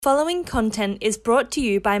Following content is brought to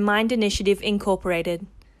you by MYND Initiative Incorporated.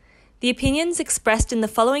 The opinions expressed in the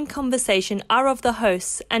following conversation are of the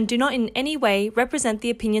hosts and do not in any way represent the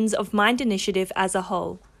opinions of MYND Initiative as a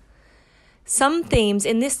whole. Some themes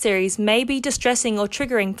in this series may be distressing or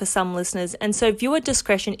triggering for some listeners, and so viewer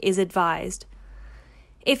discretion is advised.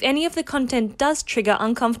 If any of the content does trigger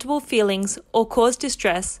uncomfortable feelings or cause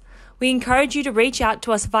distress, we encourage you to reach out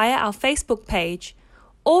to us via our Facebook page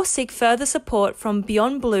or seek further support from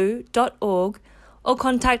beyondblue.org or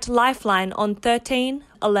contact Lifeline on 13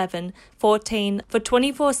 11 14 for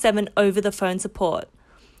 24/7 over-the-phone support.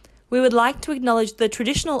 We would like to acknowledge the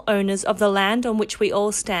traditional owners of the land on which we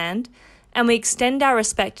all stand, and we extend our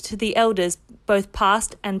respect to the elders, both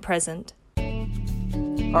past and present.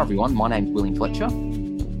 Hi everyone, my name's William Fletcher.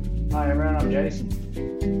 Hi everyone, I'm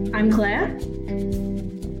Jason. I'm Claire.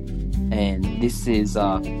 And this is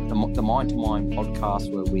the Mind to Mind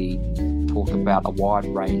podcast, where we talk about a wide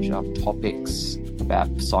range of topics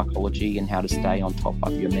about psychology and how to stay on top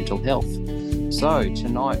of your mental health. So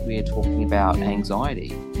tonight we're talking about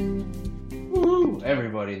anxiety. Woo!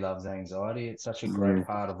 Everybody loves anxiety. It's such a great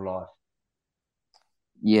part of life.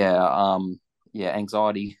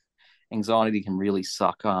 Anxiety can really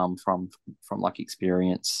suck from like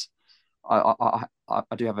experience. I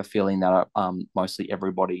do have a feeling that mostly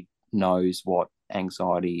everybody knows what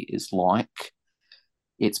anxiety is like.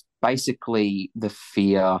 It's basically the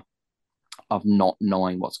fear of not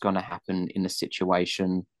knowing what's going to happen in a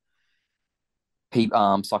situation.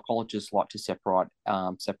 Psychologists like to separate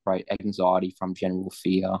anxiety from general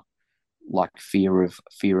fear, like fear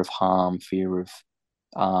of harm, fear of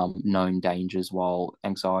known dangers, while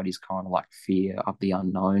anxiety is kind of like fear of the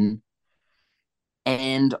unknown.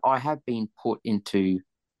 And I have been put into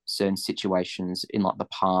certain situations in like the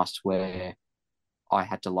past where I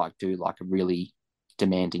had to like do like a really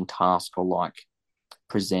demanding task, or like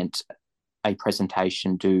present a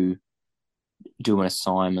presentation, do an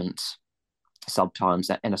assignment, sometimes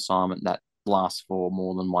an assignment that lasts for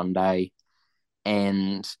more than one day.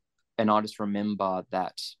 And I just remember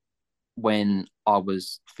that when I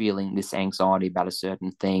was feeling this anxiety about a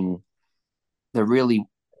certain thing, there really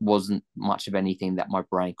wasn't much of anything that my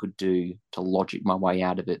brain could do to logic my way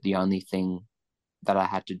out of it. The only thing that I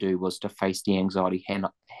had to do was to face the anxiety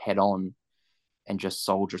head on and just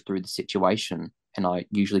soldier through the situation. And I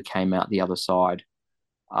usually came out the other side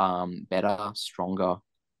better, stronger,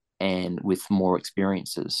 and with more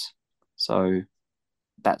experiences. So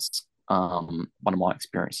that's one of my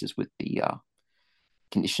experiences with the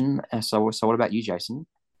condition. So what about you, Jason?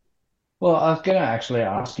 Well, I was going to actually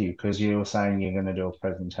ask you, because you were saying you're going to do a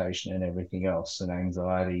presentation and everything else, and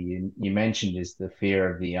anxiety you mentioned is the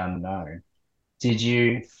fear of the unknown. Did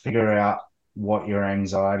you figure out what your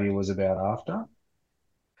anxiety was about after?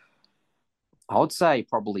 I would say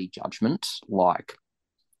probably judgment, like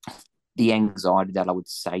the anxiety that I would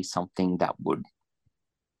say something that would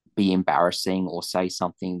be embarrassing, or say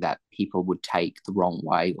something that people would take the wrong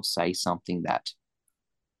way, or say something that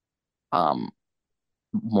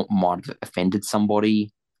might have offended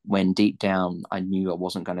somebody, when deep down I knew I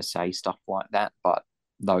wasn't going to say stuff like that. But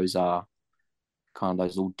those are kind of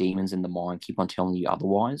those little demons in the mind keep on telling you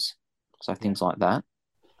otherwise. So things like that.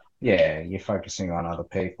 Yeah, you're focusing on other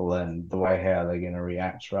people and the way how they're going to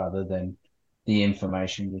react rather than the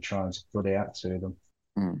information you're trying to put out to them.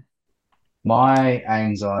 Mm. My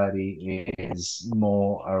anxiety is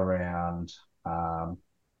more around,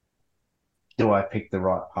 do I pick the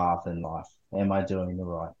right path in life? Am I doing the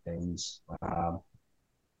right things?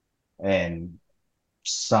 And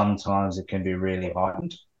sometimes it can be really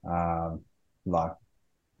heightened. Like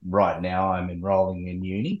right now, I'm enrolling in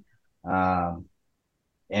uni.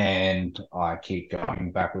 And I keep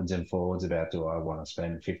going backwards and forwards about, do I want to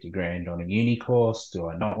spend 50 grand on a uni course? Do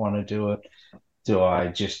I not want to do it? Do I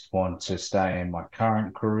just want to stay in my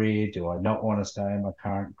current career? Do I not want to stay in my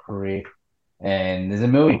current career? And there's a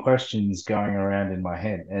million questions going around in my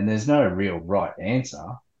head, and there's no real right answer.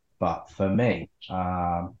 But for me,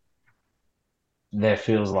 there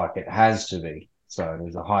feels like it has to be. So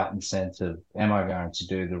there's a heightened sense of, am I going to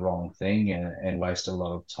do the wrong thing and waste a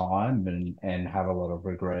lot of time and have a lot of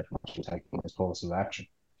regret for taking this course of action?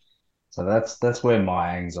 So that's where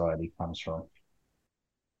my anxiety comes from.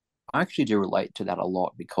 I actually do relate to that a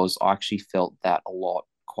lot, because I actually felt that a lot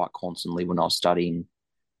quite constantly when I was studying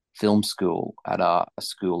film school at a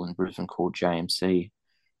school in Brisbane called JMC.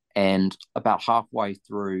 And about halfway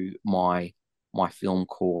through my film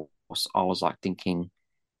course, I was like thinking,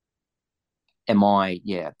 am I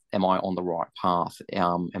on the right path?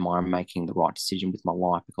 Am I making the right decision with my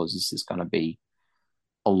life? Because this is going to be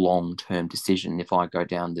a long-term decision. If I go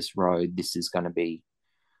down this road, this is going to be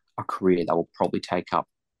a career that will probably take up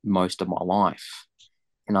most of my life.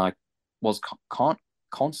 And I was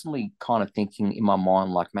constantly kind of thinking in my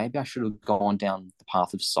mind, like maybe I should have gone down the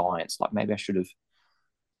path of science. Like maybe I should have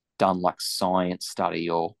done like science study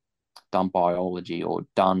or done biology or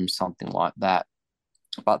done something like that.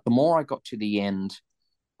 But the more I got to the end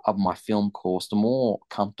of my film course, the more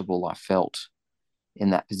comfortable I felt in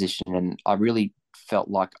that position. And I really felt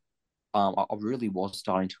like I really was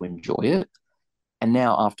starting to enjoy it. And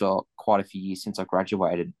now, after quite a few years since I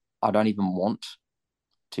graduated, I don't even want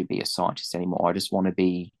to be a scientist anymore. I just want to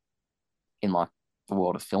be in like the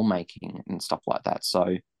world of filmmaking and stuff like that.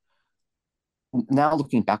 So now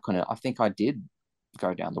looking back on it, I think I did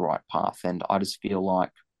go down the right path. And I just feel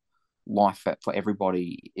like life for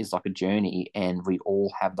everybody is like a journey, and we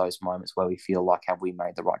all have those moments where we feel like, have we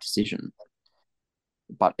made the right decision?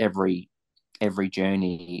 But every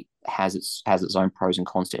journey has its own pros and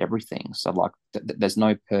cons to everything. So like there's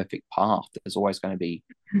no perfect path. There's always going to be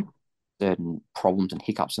certain problems and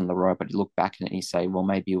hiccups in the road, but you look back at it and you say, well,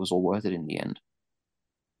 maybe it was all worth it in the end.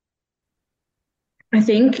 I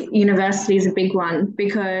think university is a big one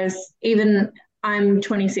because even I'm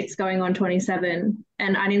 26 going on 27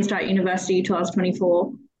 and I didn't start university till I was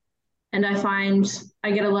 24. And I find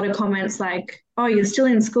I get a lot of comments like, oh, you're still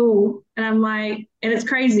in school. And I'm like, and it's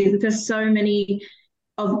crazy because so many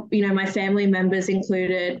of, my family members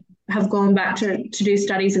included have gone back to do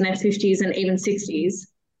studies in their 50s and even 60s,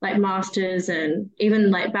 like masters and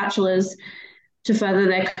even like bachelors to further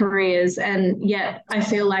their careers. And yet I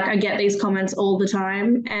feel like I get these comments all the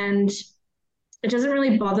time. And it doesn't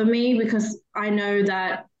really bother me because I know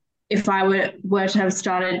that if I were to have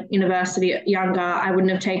started university younger, I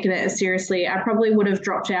wouldn't have taken it as seriously. I probably would have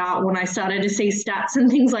dropped out when I started to see stats and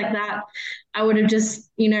things like that. I would have just,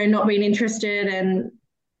 not been interested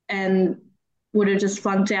and would have just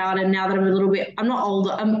flunked out. And now that I'm a little bit, I'm not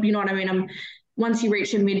older, you know what I mean? Once you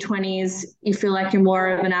reach your mid-20s, you feel like you're more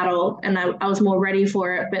of an adult, and I was more ready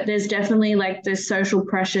for it. But there's definitely like those social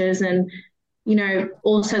pressures and,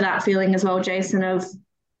 also that feeling as well, Jason, of,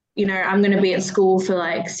 I'm going to be at school for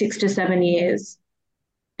like 6 to 7 years.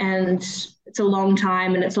 And it's a long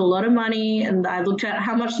time and it's a lot of money. And I looked at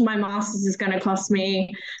how much my master's is going to cost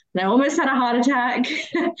me. And I almost had a heart attack.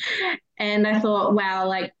 And I thought, wow,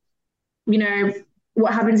 like,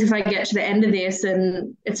 what happens if I get to the end of this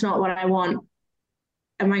and it's not what I want?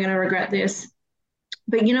 Am I going to regret this?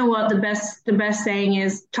 But you know what? The best saying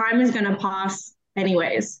is time is going to pass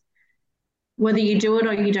anyways. Whether you do it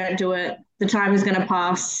or you don't do it, the time is going to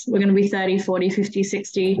pass. We're going to be 30, 40, 50,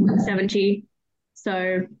 60, 70.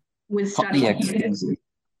 So with studying...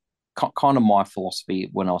 Kind of my philosophy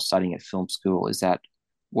when I was studying at film school is that,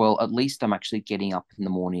 well, at least I'm actually getting up in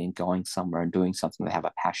the morning and going somewhere and doing something that I have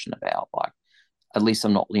a passion about. Like, at least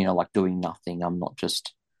I'm not, like doing nothing. I'm not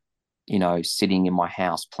just, sitting in my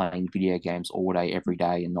house playing video games all day, every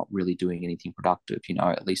day and not really doing anything productive.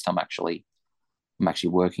 At least I'm actually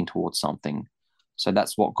working towards something. So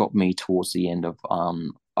that's what got me towards the end of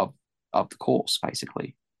the course,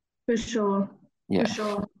 basically. For sure. Yeah. For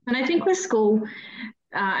sure. And I think with school,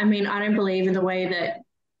 I don't believe in the way that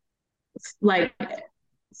like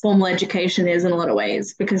formal education is in a lot of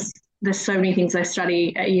ways, because there's so many things I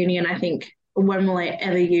study at uni and I think, when will I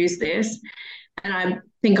ever use this? And I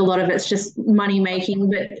think a lot of it's just money making,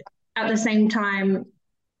 but at the same time,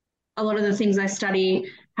 a lot of the things I study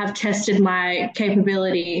have tested my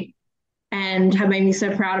capability and have made me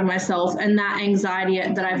so proud of myself. And that anxiety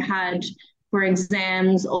that I've had for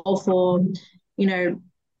exams or for,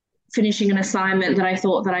 finishing an assignment that I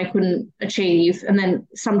thought that I couldn't achieve, and then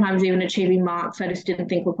sometimes even achieving marks I just didn't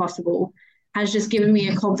think were possible, has just given me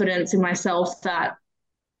a confidence in myself that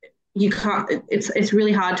you can't, it's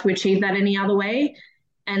really hard to achieve that any other way.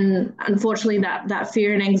 And unfortunately, that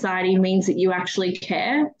fear and anxiety means that you actually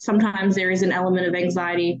care. Sometimes there is an element of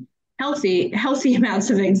anxiety, healthy amounts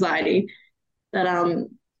of anxiety that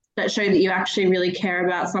show that you actually really care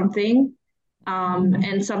about something.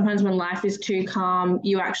 And sometimes when life is too calm,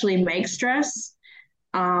 you actually make stress.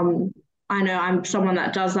 I know I'm someone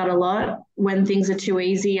that does that a lot. When things are too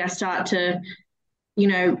easy, I start to,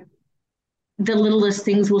 the littlest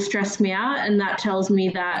things will stress me out, and that tells me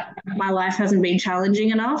that my life hasn't been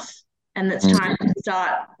challenging enough, and it's time to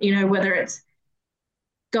start, whether it's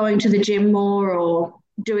going to the gym more or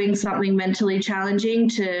doing something mentally challenging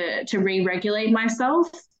to re-regulate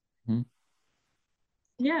myself. Mm-hmm.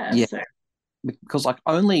 Yeah. So. Because like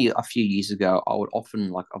only a few years ago, I would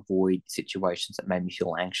often like avoid situations that made me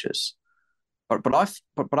feel anxious, but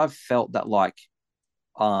I've felt that like,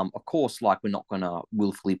 of course, like we're not gonna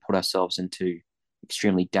willfully put ourselves into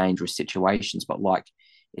extremely dangerous situations, but like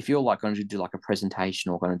if you're like going to do like a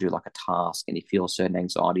presentation or going to do like a task and you feel a certain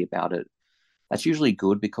anxiety about it, that's usually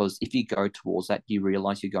good, because if you go towards that, you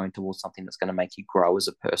realize you're going towards something that's going to make you grow as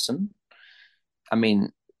a person. I mean,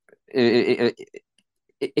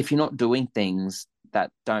 if you're not doing things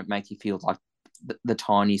that don't make you feel like the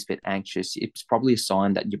tiniest bit anxious, it's probably a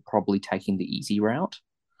sign that you're probably taking the easy route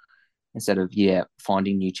instead of,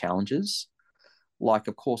 finding new challenges. Like,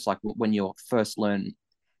 of course, like when you first learn,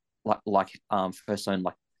 like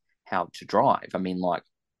how to drive. I mean, like,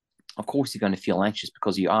 of course you're going to feel anxious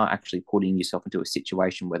because you are actually putting yourself into a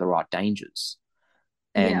situation where there are dangers.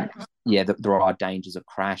 And there are dangers of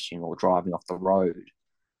crashing or driving off the road.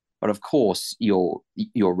 But of course, your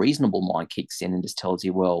reasonable mind kicks in and just tells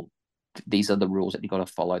you, well, these are the rules that you got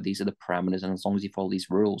to follow. These are the parameters, and as long as you follow these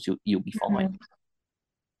rules, you'll be fine. Mm-hmm.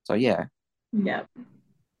 So yeah,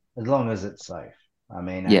 as long as it's safe. I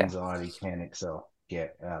mean, anxiety can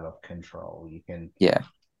get out of control. You can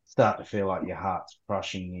start to feel like your heart's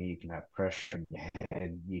crushing you. You can have pressure in your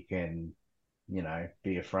head. You can,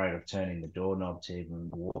 be afraid of turning the doorknob to even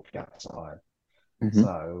walk outside. Mm-hmm.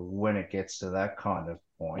 So when it gets to that kind of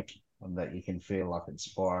point that you can feel like it's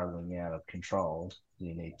spiraling out of control,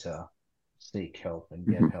 you need to seek help and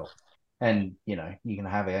get help. And, you can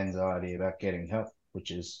have anxiety about getting help,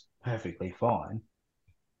 which is perfectly fine.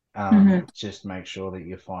 Just make sure that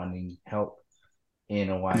you're finding help in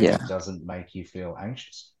a way that doesn't make you feel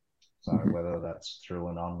anxious. So whether that's through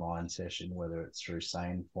an online session, whether it's through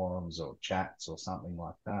sane forums or chats or something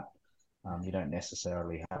like that, you don't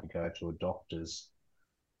necessarily have to go to a doctor's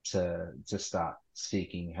to start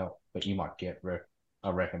seeking help, but you might get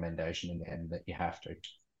a recommendation in the end that you have to.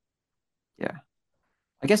 Yeah.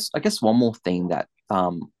 I guess one more thing that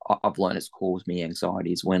I've learned has caused me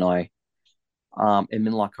anxiety is when I am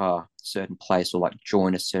in like a certain place or like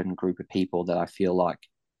join a certain group of people that I feel like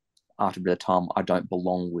after a bit of time I don't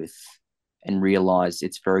belong with, and realize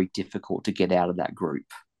it's very difficult to get out of that group.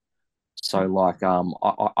 So like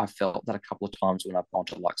I felt that a couple of times when I've gone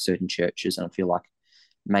to like certain churches and I feel like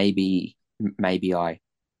maybe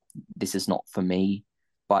this is not for me.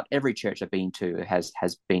 But every church I've been to has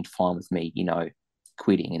been fine with me,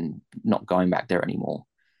 quitting and not going back there anymore.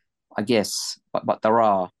 I guess, but there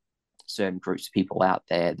are certain groups of people out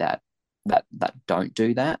there that don't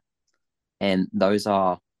do that, and those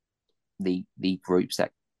are the groups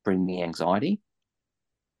that bring me anxiety.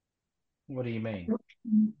 What do you mean?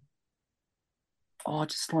 Oh,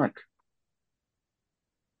 just like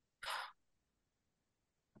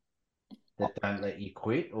that don't let you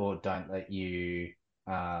quit, or don't let you,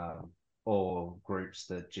 or groups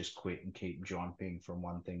that just quit and keep jumping from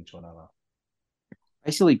one thing to another.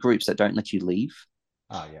 Basically, groups that don't let you leave.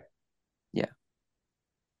 Oh, yeah,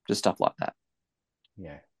 just stuff like that.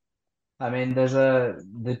 Yeah. I mean, there's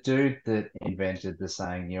the dude that invented the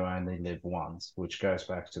saying "you only live once," which goes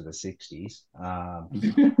back to the 60s.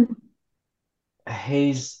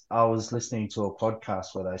 I was listening to a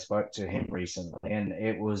podcast where they spoke to him recently, and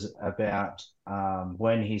it was about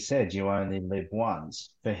when he said you only live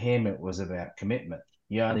once. For him, it was about commitment.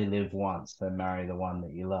 You only live once, so marry the one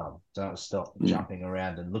that you love. Don't stop jumping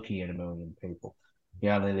around and looking at a million people. You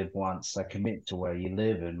only live once, so commit to where you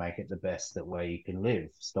live and make it the best that way you can live.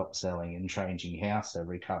 Stop selling and changing house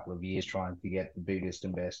every couple of years, trying to get the biggest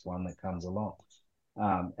and best one that comes along.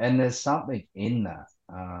 And there's something in that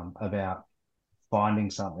about finding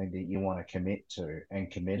something that you want to commit to and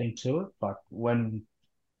committing to it. Like when,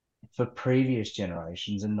 for previous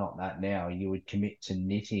generations, and not that now, you would commit to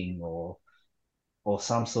knitting or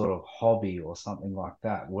some sort of hobby or something like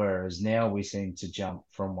that. Whereas now we seem to jump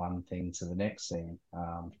from one thing to the next thing,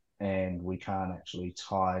 and we can't actually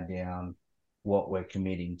tie down what we're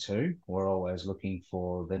committing to. We're always looking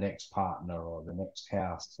for the next partner or the next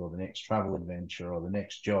house or the next travel adventure or the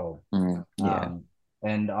next job.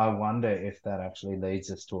 And I wonder if that actually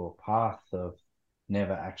leads us to a path of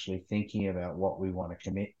never actually thinking about what we want to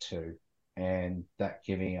commit to, and that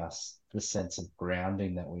giving us the sense of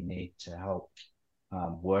grounding that we need to help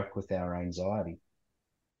work with our anxiety.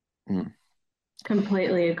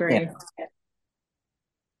 Completely agree.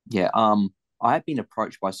 Yeah. I have been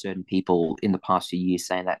approached by certain people in the past few years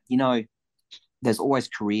saying that, there's always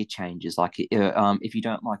career changes. Like, if you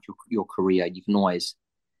don't like your career, you can always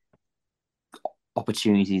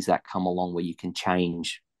opportunities that come along where you can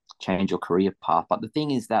change your career path. But the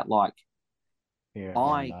thing is that, like,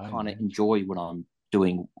 I kind of enjoy what I'm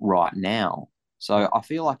doing right now. So I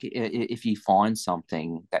feel like if you find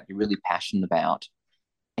something that you're really passionate about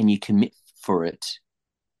and you commit for it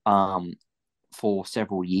for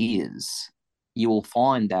several years, you will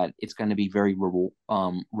find that it's going to be very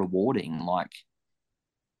rewarding. Like,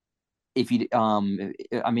 if you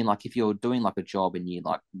I mean, like if you're doing like a job and you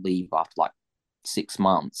like leave after like 6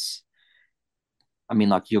 months, I mean,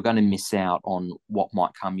 like you're going to miss out on what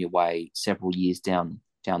might come your way several years down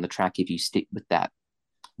the track if you stick with that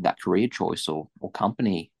career choice or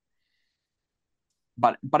company.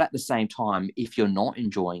 But at the same time, if you're not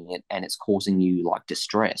enjoying it and it's causing you like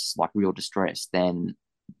distress, like real distress, then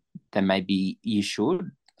maybe you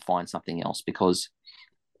should find something else because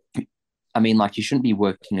I mean, like you shouldn't be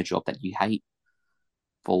working a job that you hate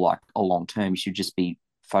for like a long term. You should just be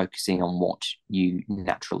focusing on what you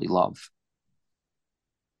naturally love.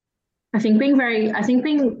 I think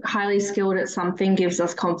being highly skilled at something gives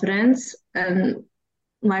us confidence. And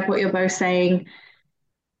like what you're both saying,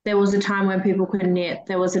 there was a time when people could knit.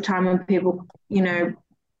 There was a time when people,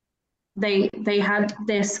 they had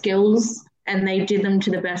their skills and they did them to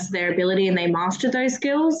the best of their ability and they mastered those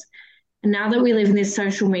skills. And now that we live in this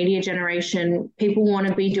social media generation, people want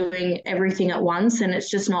to be doing everything at once and it's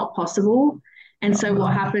just not possible. And so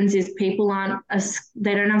what happens is people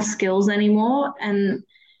they don't have skills anymore and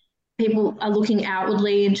people are looking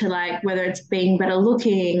outwardly into like whether it's being better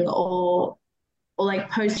looking or like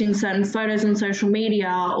posting certain photos on social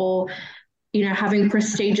media or having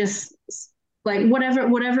prestigious like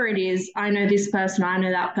whatever it is. I know this person, I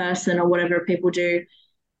know that person, or whatever people do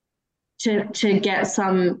to get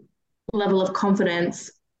some level of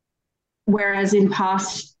confidence. Whereas in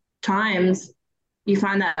past times, you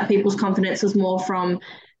find that people's confidence was more from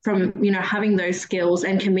having those skills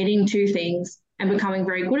and committing to things and becoming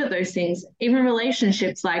very good at those things. Even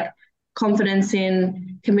relationships, like confidence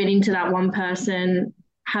in committing to that one person,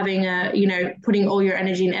 having putting all your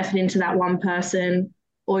energy and effort into that one person,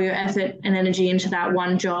 or your effort and energy into that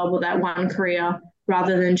one job or that one career,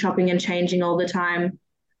 rather than chopping and changing all the time.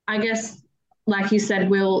 I guess, like you said,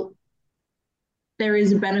 Will, there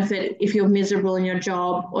is a benefit if you're miserable in your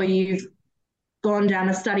job or you've gone down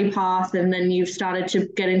a study path and then you've started to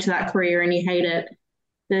get into that career and you hate it.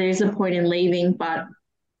 There is a point in leaving, but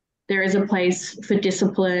there is a place for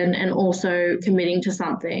discipline and also committing to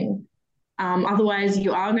something. Otherwise,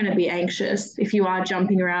 you are going to be anxious if you are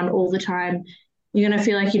jumping around all the time. You're going to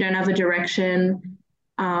feel like you don't have a direction.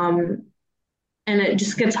 And it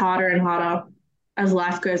just gets harder and harder as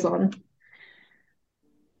life goes on.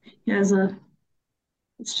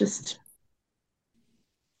 It's just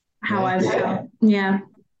how I feel. Yeah.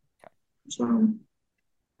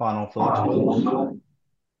 Final thoughts, Will?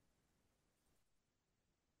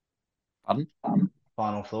 Pardon?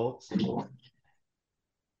 Final thoughts?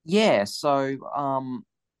 Yeah, so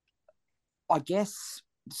I guess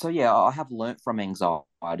so. Yeah, I have learnt from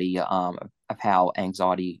anxiety of how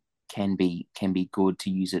anxiety can be good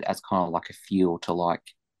to use it as kind of like a fuel to like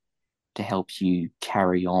to help you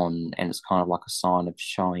carry on, and it's kind of like a sign of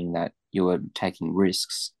showing that you are taking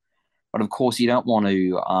risks. But of course, you don't want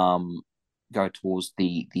to go towards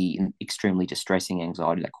the extremely distressing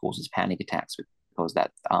anxiety that causes panic attacks because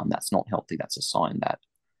that's not healthy. That's a sign that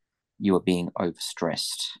you are being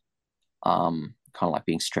overstressed, kind of like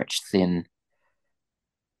being stretched thin.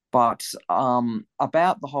 But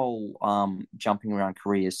about the whole jumping around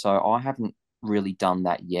careers, so I haven't really done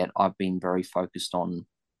that yet. I've been very focused on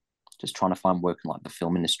just trying to find work in like the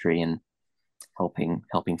film industry and helping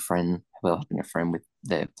a friend with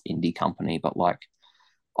their indie company. But like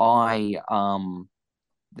I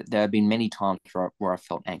there have been many times where I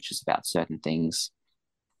felt anxious about certain things,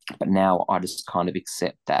 but now I just kind of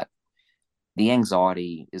accept that the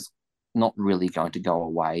anxiety is not really going to go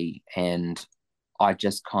away, and I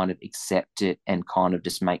just kind of accept it and kind of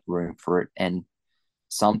just make room for it. And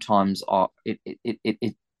sometimes I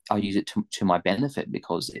use it to my benefit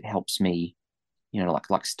because it helps me,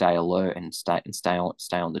 like stay alert and stay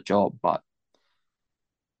on the job. But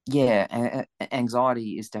yeah,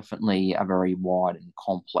 anxiety is definitely a very wide and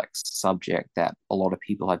complex subject that a lot of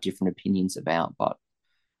people have different opinions about. But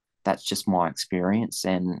that's just my experience,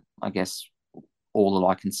 and I guess all that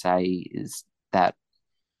I can say is that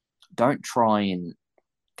don't try and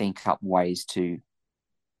think up ways to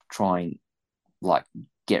try and like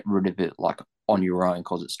get rid of it like on your own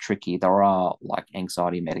because it's tricky. There are like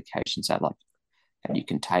anxiety medications that you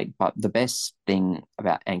can take, but the best thing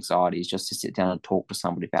about anxiety is just to sit down and talk to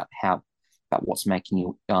somebody about what's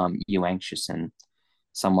making you anxious, and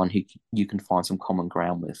someone who you can find some common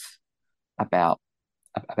ground with about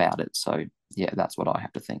it. So yeah, that's what I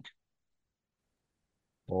have to think.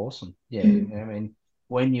 Awesome. Yeah, I mean,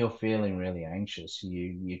 when you're feeling really anxious,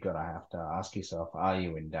 you gotta have to ask yourself, are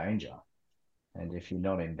you in danger? And if you're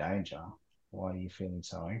not in danger, why are you feeling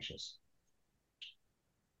so anxious?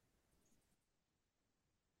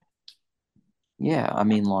 Yeah, I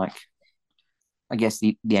mean, like I guess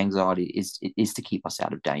the anxiety is to keep us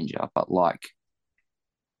out of danger, but like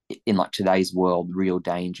in like today's world, real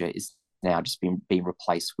danger is now just being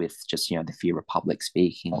replaced with just the fear of public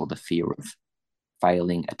speaking or the fear of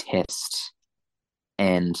failing a test,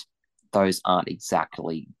 and those aren't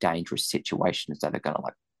exactly dangerous situations that are going to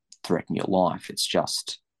like threaten your life. It's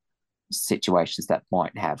just situations that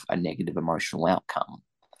might have a negative emotional outcome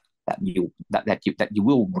that you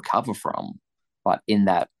will recover from, but in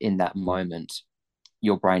that moment,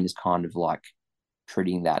 your brain is kind of like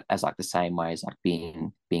treating that as like the same way as like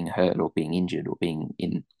being hurt or being injured or being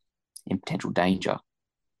in potential danger.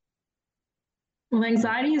 Well,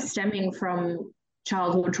 anxiety is stemming from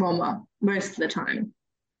childhood trauma most of the time.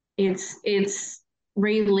 It's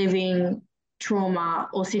reliving trauma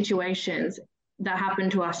or situations that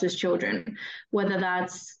happened to us as children, whether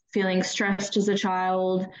that's feeling stressed as a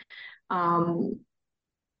child, um,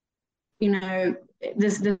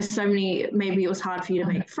 there's so many, maybe it was hard for you to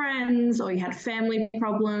make friends, or you had family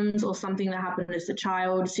problems, or something that happened as a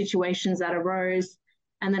child, situations that arose.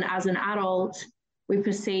 And then as an adult, we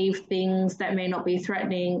perceive things that may not be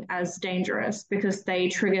threatening as dangerous because they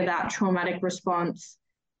trigger that traumatic response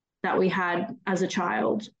that we had as a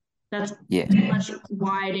child. That's pretty much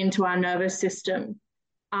wired into our nervous system.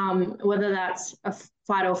 Whether that's a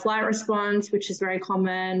fight or flight response, which is very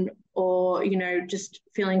common, or just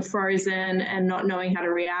feeling frozen and not knowing how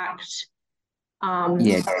to react.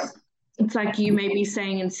 It's like you may be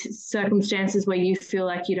saying in circumstances where you feel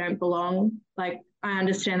like you don't belong. Like I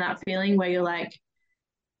understand that feeling where you're like,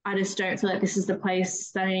 I just don't feel like this is the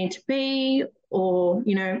place that I need to be, or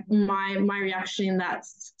my reaction in that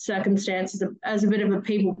circumstance is as a bit of a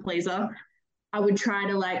people pleaser. I would try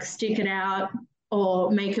to like stick it out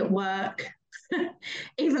or make it work,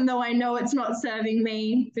 even though I know it's not serving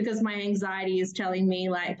me, because my anxiety is telling me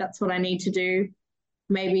like that's what I need to do.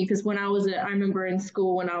 Maybe because I remember in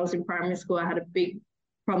school, when I was in primary school, I had a big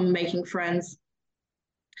problem making friends.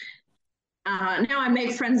 Now I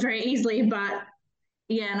make friends very easily, but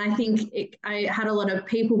yeah, and I think I had a lot of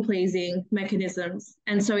people pleasing mechanisms.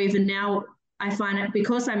 And so even now, I find it,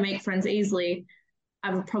 because I make friends easily, I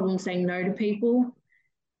have a problem saying no to people.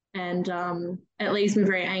 And it leaves me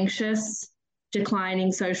very anxious,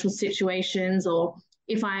 declining social situations, or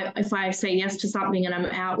if I say yes to something and I'm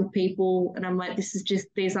out with people and I'm like,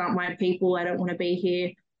 these aren't my people, I don't want to be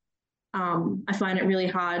here. I find it really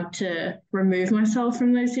hard to remove myself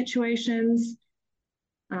from those situations.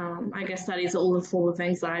 I guess that is all a form of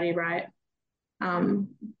anxiety, right?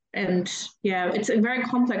 And yeah, it's a very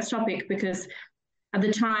complex topic because at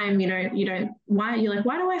the time, why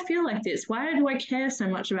do I feel like this? Why do I care so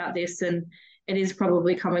much about this? And it is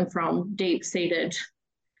probably coming from deep-seated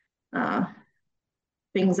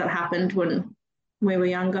things that happened when we were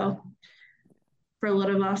younger for a lot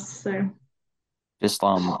of us. So just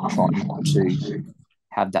trying not to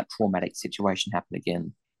have that traumatic situation happen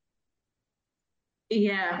again.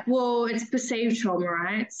 Yeah, well, it's perceived trauma,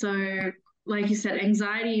 right? So like you said,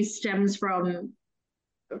 anxiety stems from,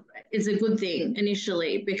 is a good thing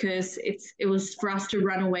initially because it was for us to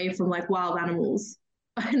run away from like wild animals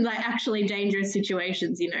and like actually dangerous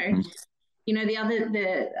situations.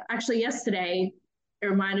 Actually yesterday it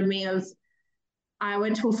reminded me of, I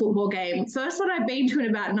went to a football game, first one I've been to in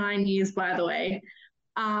about 9 years, by the way.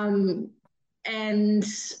 And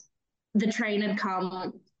the train had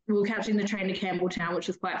come. We were catching the train to Campbelltown, which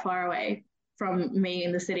was quite far away from me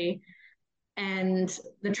in the city. And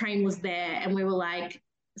the train was there, and we were like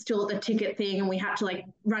still at the ticket thing, and we had to like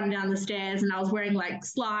run down the stairs. And I was wearing like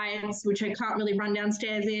slides, which I can't really run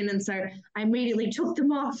downstairs in. And so I immediately took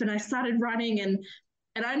them off and I started running. And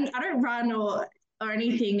I don't run or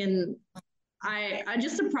anything. And I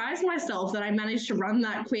just surprised myself that I managed to run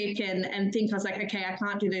that quick and think, I was like, okay, I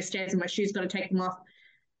can't do those stairs and my shoes got to take them off.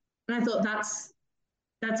 And I thought that's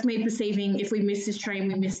me perceiving, if we miss this train,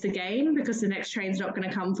 we miss the game, because the next train's not going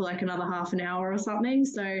to come for like another half an hour or something.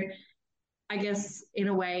 So I guess in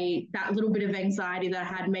a way, that little bit of anxiety that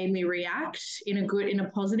I had made me react in a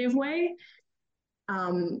positive way.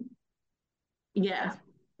 Yeah,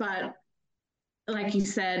 but like you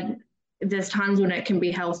said, there's times when it can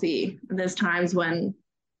be healthy. There's times when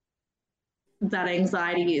that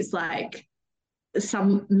anxiety is like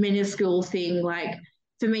some minuscule thing. Like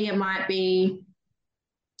for me, it might be,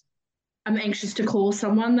 I'm anxious to call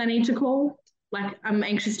someone that I need to call. Like I'm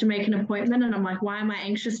anxious to make an appointment, and I'm like, why am I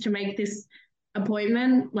anxious to make this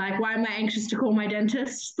appointment? Like, why am I anxious to call my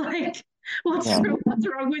dentist? Like, what's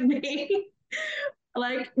wrong with me?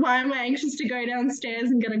 Like, why am I anxious to go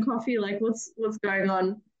downstairs and get a coffee? Like, what's going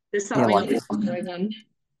on? There's something going on.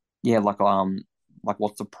 Yeah, like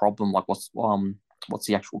what's the problem? Like what's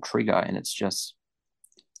the actual trigger? And it's just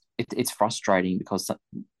it's frustrating because a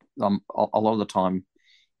lot of the time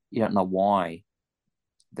you don't know why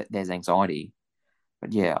there's anxiety.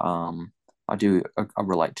 But yeah, I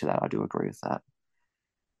relate to that. I do agree with that.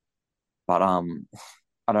 But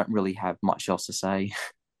I don't really have much else to say.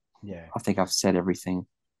 Yeah. I think I've said everything.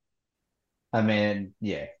 I mean,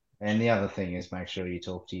 yeah. And the other thing is make sure you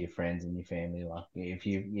talk to your friends and your family. Like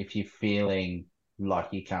if you're feeling like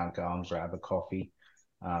you can't go and grab a coffee,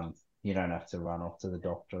 you don't have to run off to the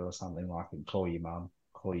doctor or something like it. Call your mum,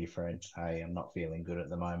 call your friend. Hey, I'm not feeling good at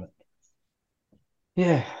the moment.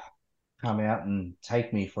 Yeah, come out and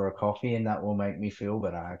take me for a coffee and that will make me feel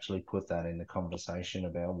better. Actually put that in the conversation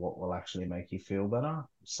about what will actually make you feel better.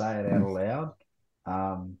 Say it out aloud,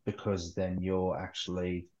 because then you're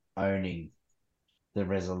actually owning the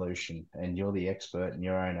resolution and you're the expert in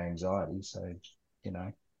your own anxiety. So,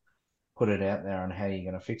 put it out there on how you're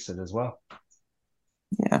going to fix it as well.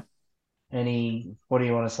 Yeah. What do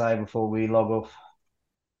you want to say before we log off?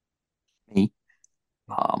 Me,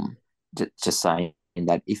 just saying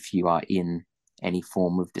that if you are in any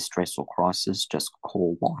form of distress or crisis, just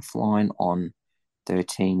call Lifeline on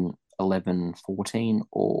 13 11 14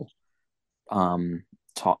 or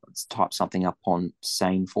type something up on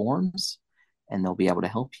Sane forums and they'll be able to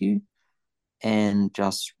help you. And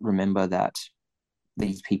just remember that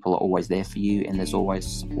these people are always there for you and there's always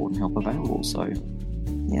support and help available. So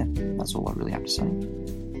yeah, that's all I really have to say.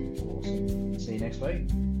 Awesome. See you next week.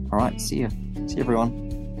 All right, see you. See you,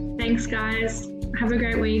 everyone. Thanks, guys. Have a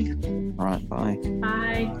great week. All right, bye.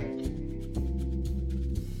 Bye. Bye.